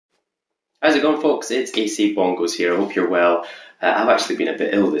How's it going, folks? It's AceyBongos here. I hope you're well. I've actually been a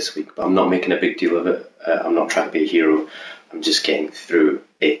bit ill this week, but I'm not making a big deal of it. I'm not trying to be a hero. I'm just getting through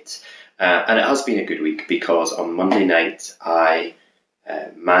it. And it has been a good week because on Monday night I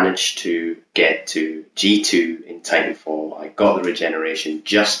managed to get to G2 in Titanfall. I got the regeneration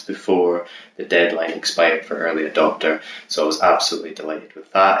just before the deadline expired for early adopter, so I was absolutely delighted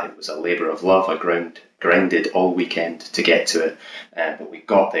with that. It was a labour of love. I grinded all weekend to get to it, but we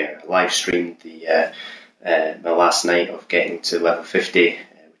got there. I live streamed my last night of getting to level 50,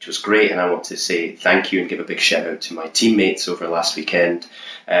 which was great, and I want to say thank you and give a big shout out to my teammates over last weekend,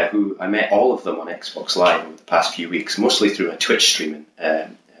 who I met all of them on Xbox Live over the past few weeks, mostly through my Twitch streaming.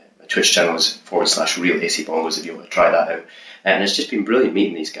 My Twitch channel is /real AceyBongos if you want to try that out. And it's just been brilliant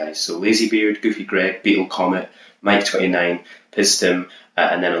meeting these guys. So Lazybeard, Goofy Greg, Beetle Comet, Mike29, Piston,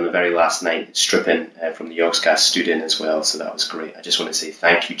 and then on the very last night, Strippin from the Yogscast stood in as well, so that was great. I just want to say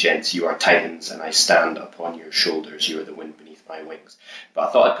thank you, gents. You are titans, and I stand upon your shoulders. You are the wind beneath my wings. But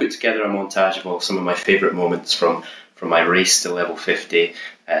I thought I'd put together a montage of all some of my favourite moments from my race to level 50.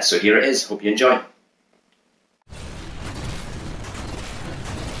 So here it is. Hope you enjoy.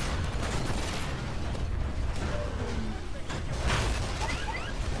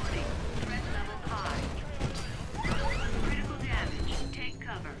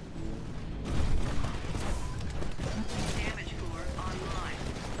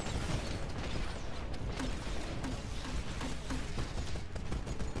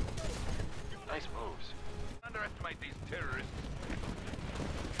 Nice moves. Underestimate these terrorists.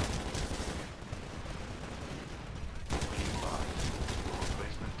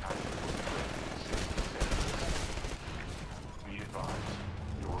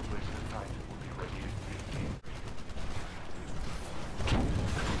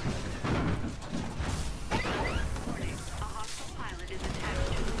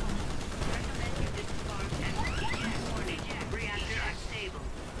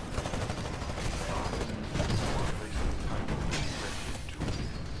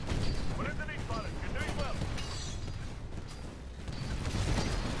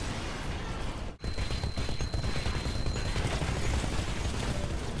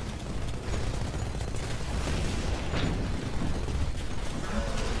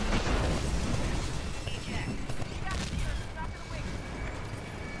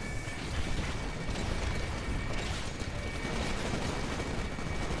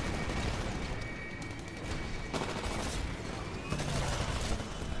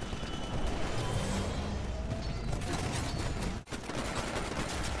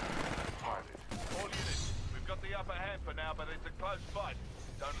 Upper hand for now, but it's a close fight.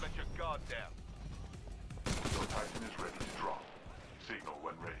 Don't let your guard down. Your Titan is ready to drop. Signal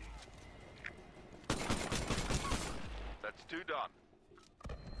when ready. That's two done.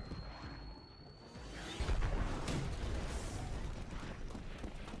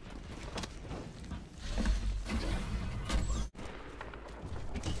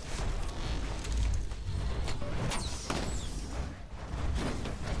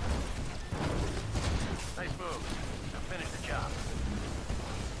 Nice move. Now finish the job.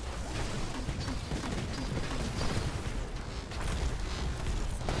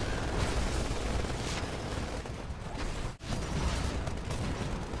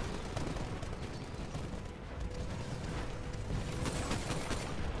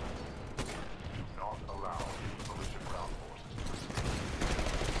 Do not allow militia ground forces to escape.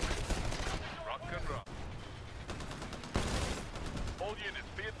 Rock and roll. All units,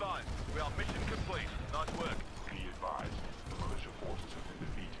 be advised. We are mission complete. Nice work. Be advised, the militia forces have been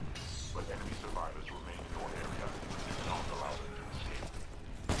defeated, but enemy survivors remain in your area. Do not allow them to escape.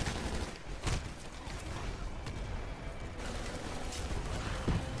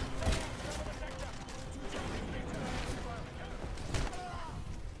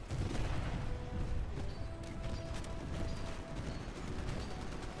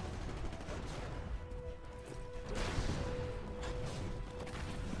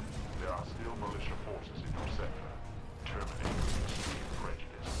 There are still militia forces in your sector. Terminate with extreme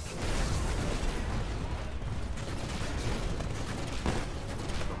prejudice.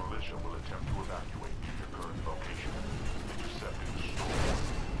 The militia will attempt to evacuate to your current location. Intercept and destroy.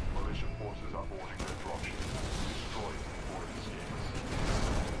 Militia forces are boarding